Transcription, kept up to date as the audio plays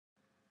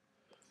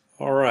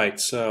Alright,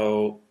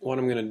 so what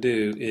I'm going to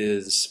do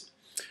is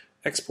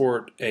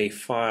export a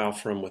file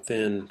from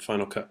within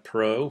Final Cut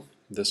Pro.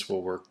 This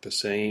will work the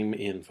same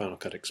in Final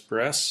Cut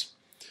Express.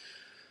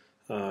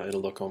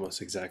 It'll look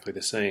almost exactly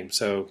the same.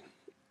 So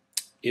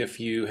if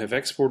you have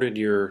exported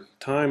your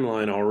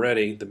timeline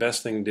already, the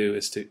best thing to do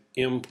is to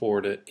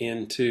import it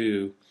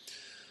into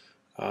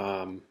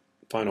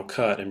Final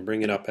Cut and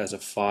bring it up as a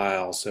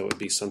file, so it would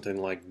be something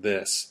like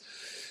this.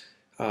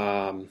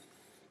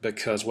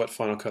 Because what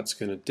Final Cut's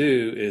going to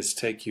do is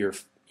take your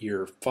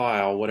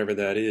file, whatever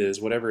that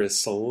is, whatever is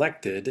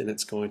selected, and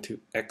it's going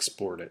to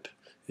export it.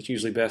 It's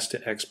usually best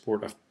to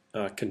export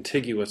a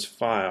contiguous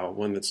file,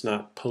 one that's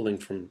not pulling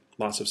from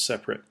lots of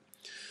separate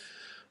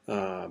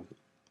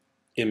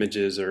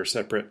images or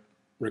separate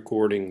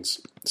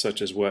recordings,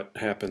 such as what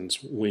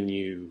happens when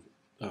you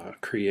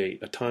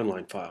create a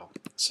timeline file.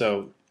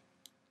 So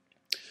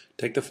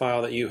take the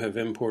file that you have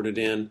imported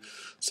in,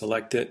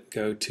 select it,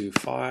 go to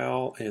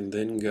File, and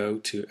then go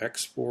to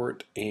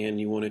Export, and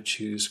you want to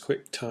choose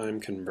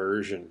QuickTime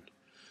Conversion.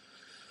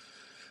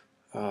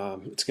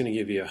 It's going to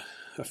give you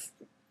a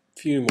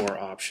few more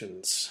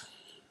options.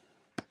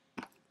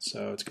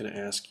 So it's going to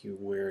ask you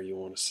where you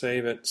want to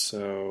save it.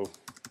 So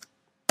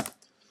I'm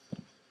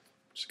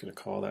just going to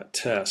call that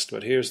Test.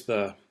 But here's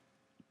the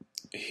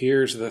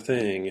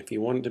thing. If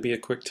you want it to be a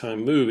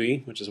QuickTime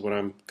movie, which is what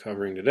I'm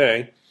covering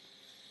today,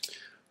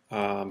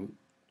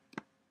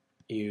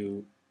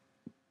 you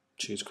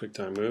choose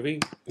QuickTime Movie,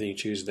 then you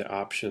choose the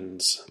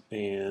options,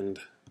 and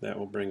that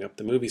will bring up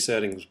the movie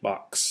settings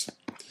box.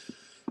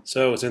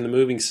 So it's in the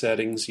moving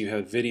settings, you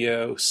have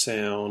video,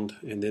 sound,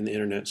 and then the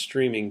internet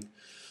streaming.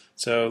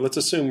 So let's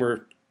assume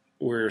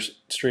we're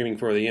streaming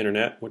for the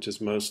internet, which is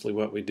mostly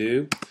what we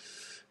do.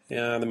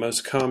 The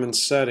most common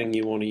setting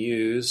you want to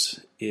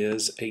use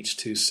is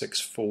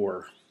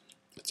H.264.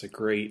 It's a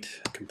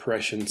great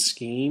compression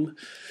scheme.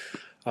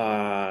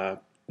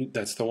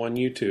 That's the one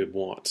YouTube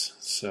wants.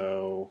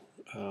 So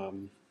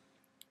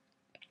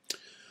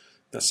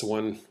that's the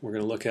one we're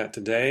going to look at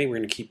today. We're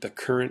going to keep the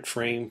current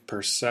frame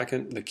per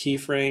second, the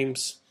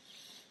keyframes.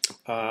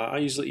 I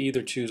usually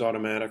either choose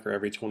automatic or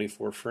every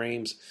 24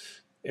 frames.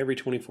 Every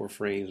 24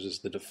 frames is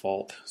the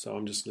default, so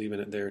I'm just leaving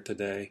it there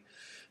today.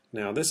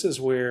 Now this is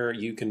where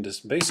you can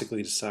just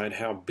basically decide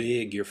how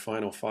big your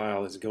final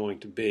file is going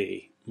to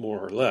be, more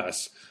or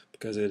less,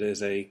 because it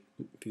is if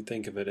you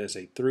think of it as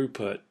a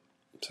throughput,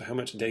 so how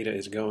much data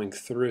is going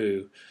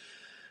through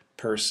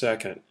per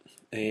second.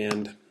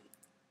 And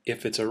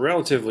if it's a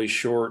relatively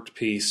short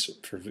piece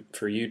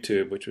for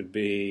YouTube, which would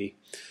be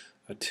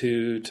a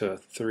 2 to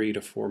 3 to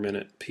 4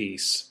 minute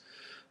piece,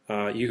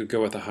 you could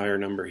go with a higher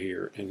number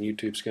here, and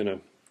YouTube's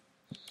going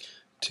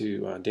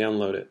to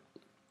download it.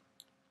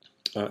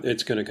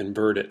 It's going to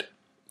convert it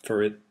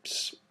for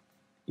its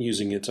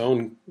using its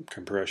own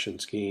compression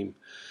scheme.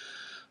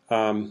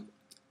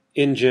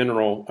 In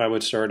general, I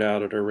would start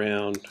out at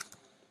around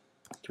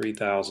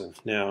 3,000.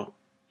 Now,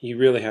 you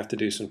really have to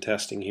do some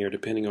testing here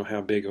depending on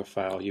how big of a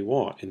file you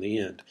want in the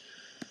end.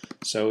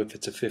 So if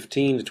it's a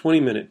 15 to 20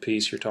 minute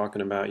piece you're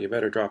talking about, you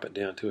better drop it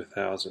down to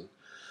 1,000.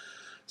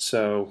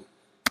 So,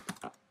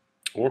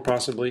 or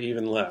possibly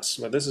even less.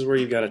 But this is where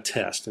you've got to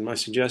test. And my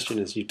suggestion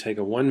is you take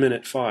a 1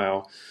 minute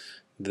file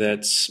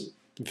that's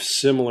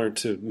similar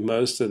to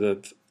most of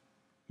the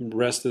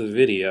rest of the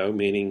video,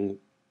 meaning,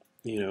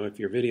 you know, if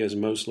your video is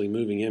mostly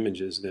moving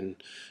images, then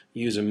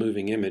use a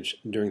moving image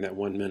during that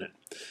 1 minute.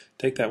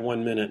 Take that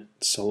 1 minute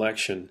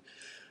selection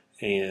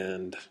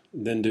and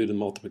then do the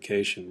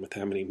multiplication with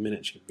how many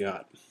minutes you've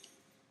got.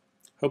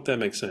 Hope that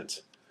makes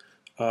sense.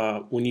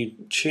 When you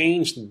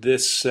change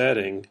this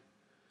setting,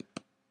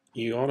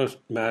 you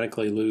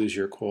automatically lose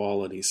your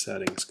quality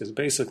settings, because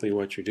basically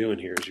what you're doing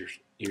here is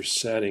you're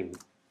setting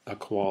a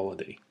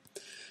quality.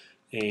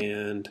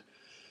 And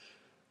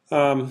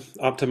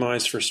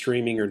optimize for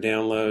streaming or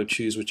download,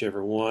 choose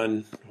whichever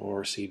one,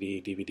 or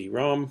CD, DVD,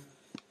 ROM.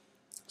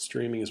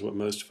 Streaming is what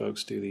most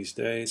folks do these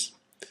days.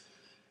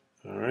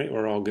 Alright,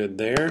 we're all good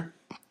there.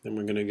 Then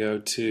we're going to go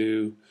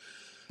to,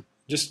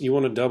 you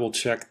want to double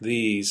check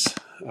these.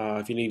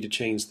 If you need to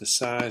change the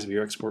size of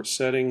your export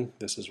setting,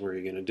 this is where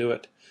you're going to do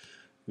it.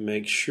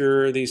 Make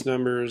sure these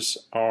numbers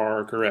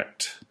are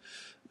correct.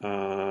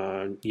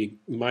 You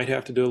might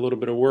have to do a little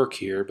bit of work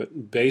here,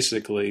 but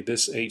basically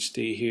this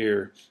HD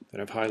here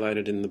that I've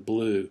highlighted in the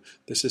blue,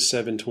 this is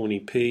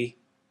 720p.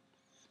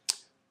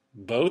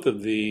 Both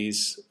of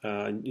these,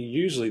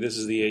 usually this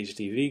is the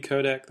HDV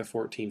codec, the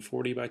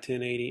 1440 by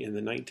 1080, and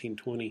the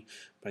 1920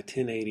 by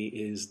 1080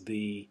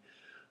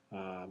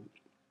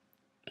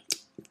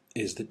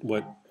 is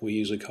what we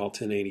usually call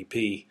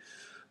 1080p.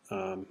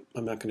 I'm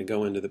not going to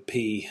go into the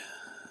P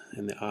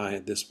and the I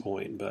at this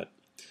point, but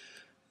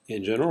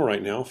in general,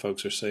 right now,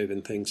 folks are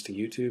saving things to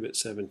YouTube at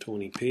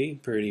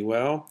 720p pretty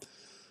well.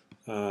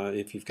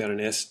 If you've got an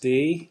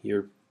SD,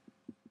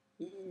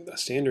 a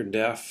standard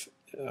def,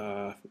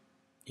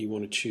 you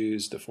want to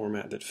choose the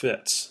format that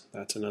fits.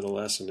 That's another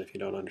lesson if you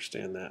don't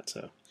understand that.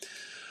 So,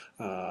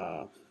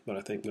 but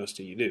I think most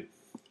of you do.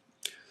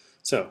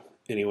 So,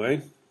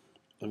 anyway,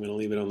 I'm going to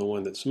leave it on the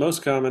one that's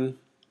most common,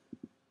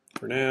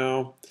 for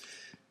now.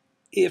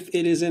 If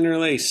it is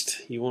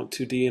interlaced, you want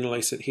to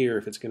de-interlace it here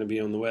if it's going to be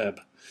on the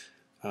web.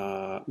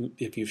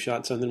 If you've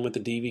shot something with a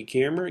DV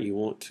camera, you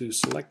want to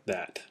select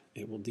that.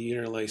 It will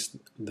de-interlace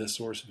the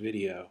source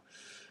video.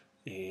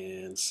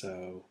 And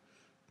so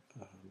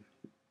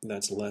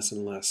that's less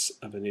and less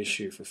of an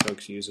issue for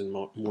folks using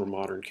more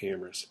modern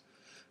cameras.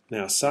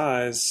 Now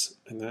size,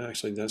 and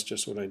that's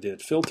just what I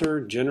did.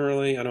 Filter,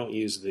 generally I don't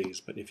use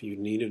these, but if you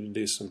needed to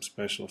do some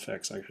special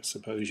effects, I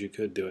suppose you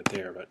could do it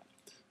there, but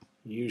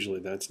usually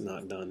that's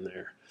not done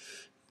there.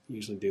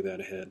 Usually do that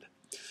ahead.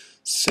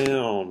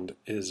 Sound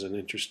is an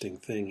interesting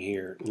thing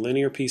here.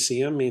 Linear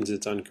PCM means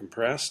it's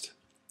uncompressed,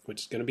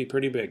 which is going to be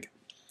pretty big.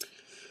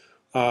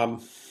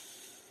 The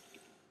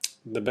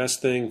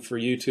best thing for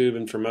YouTube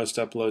and for most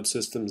upload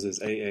systems is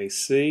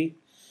AAC.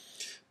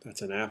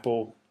 That's an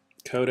Apple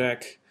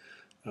codec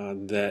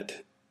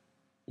that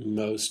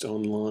most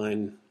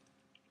online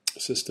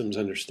systems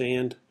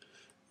understand.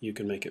 You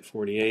can make it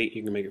 48,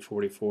 you can make it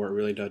 44, it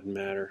really doesn't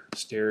matter.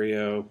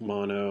 Stereo,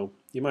 mono,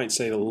 you might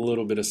save a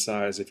little bit of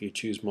size if you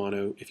choose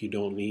mono if you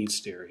don't need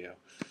stereo.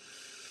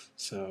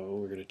 So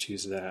we're going to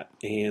choose that.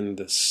 And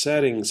the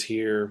settings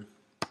here,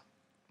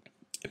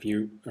 if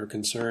you are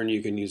concerned,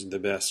 you can use the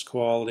best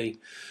quality.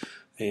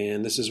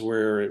 And this is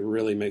where it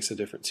really makes a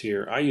difference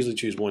here. I usually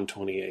choose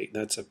 128.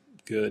 That's a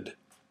good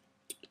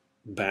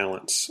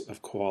balance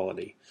of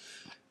quality.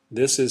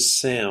 This is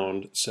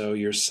sound, so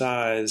your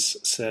size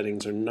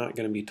settings are not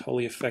going to be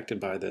totally affected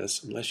by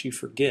this unless you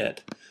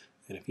forget.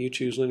 And if you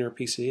choose linear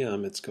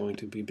PCM, it's going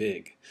to be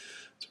big.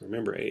 So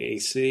remember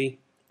AAC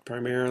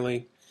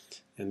primarily,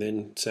 and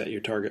then set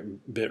your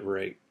target bit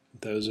rate.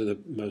 Those are the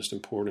most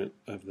important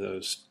of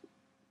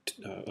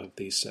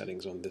these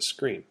settings on this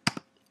screen.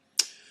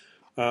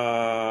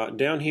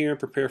 Down here,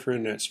 prepare for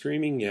internet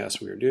streaming. Yes,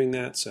 we are doing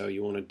that. So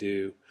you want to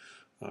do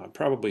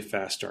probably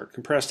fast start.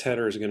 Compressed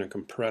header is going to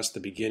compress the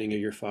beginning of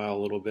your file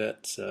a little bit,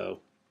 so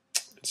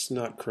it's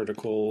not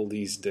critical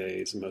these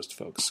days. Most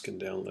folks can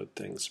download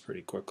things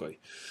pretty quickly.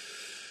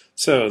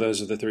 So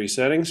those are the three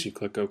settings. You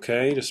click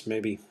OK. Just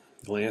maybe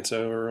glance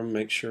over them,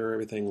 make sure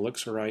everything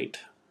looks right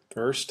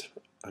first.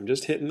 I'm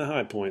just hitting the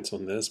high points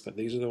on this, but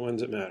these are the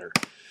ones that matter.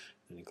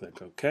 Then you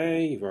click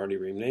OK. You've already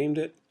renamed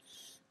it.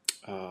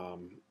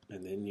 And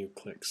then you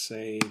click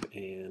Save,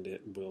 and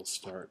it will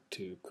start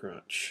to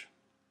crunch.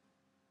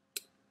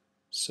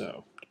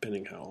 So,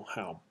 depending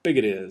how big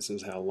it is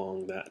how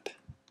long that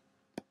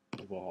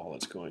ball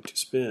is going to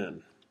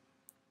spin.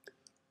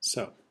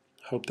 So,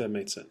 hope that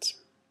made sense.